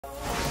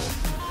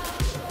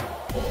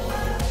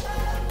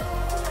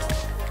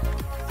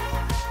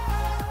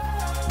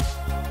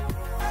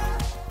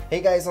Hey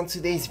guys, on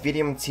today's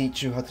video I'm going to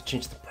teach you how to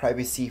change the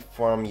privacy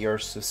from your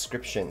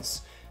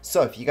subscriptions.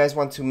 So if you guys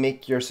want to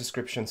make your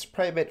subscriptions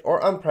private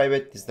or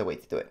unprivate, this is the way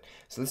to do it.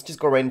 So let's just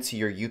go right into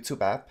your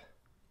YouTube app.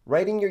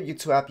 Right in your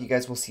YouTube app, you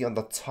guys will see on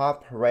the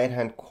top right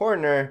hand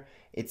corner,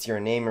 it's your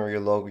name or your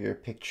logo, your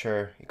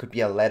picture. It could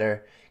be a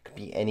letter, it could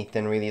be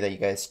anything really that you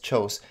guys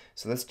chose.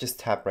 So let's just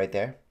tap right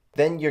there.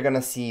 Then you're going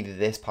to see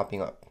this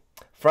popping up.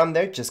 From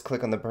there, just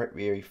click on the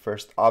very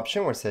first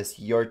option where it says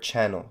your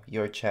channel,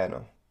 your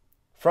channel.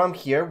 From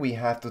here, we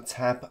have to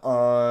tap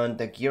on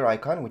the gear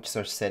icon, which is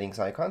our settings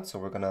icon. So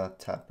we're gonna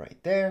tap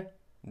right there.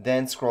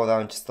 Then scroll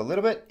down just a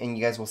little bit and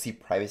you guys will see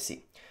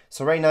privacy.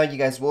 So right now you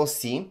guys will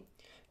see,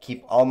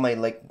 keep all my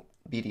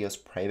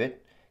videos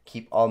private,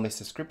 keep all my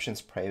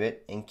subscriptions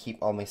private, and keep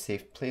all my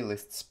saved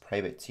playlists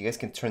private. So you guys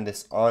can turn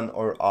this on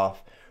or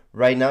off.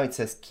 Right now it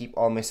says keep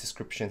all my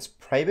subscriptions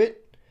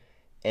private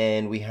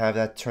and we have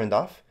that turned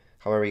off.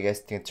 However, you guys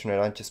can turn it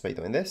on just by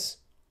doing this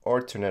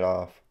or turn it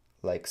off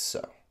like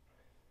so.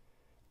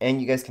 And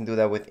you guys can do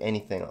that with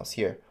anything else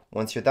here.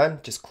 Once you're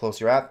done, just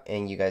close your app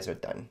and you guys are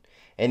done.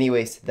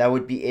 Anyways, that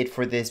would be it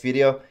for this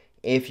video.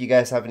 If you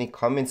guys have any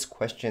comments,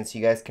 questions,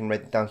 you guys can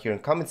write it down here in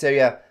the comments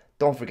area.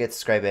 Don't forget to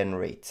subscribe and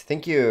rate.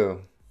 Thank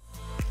you.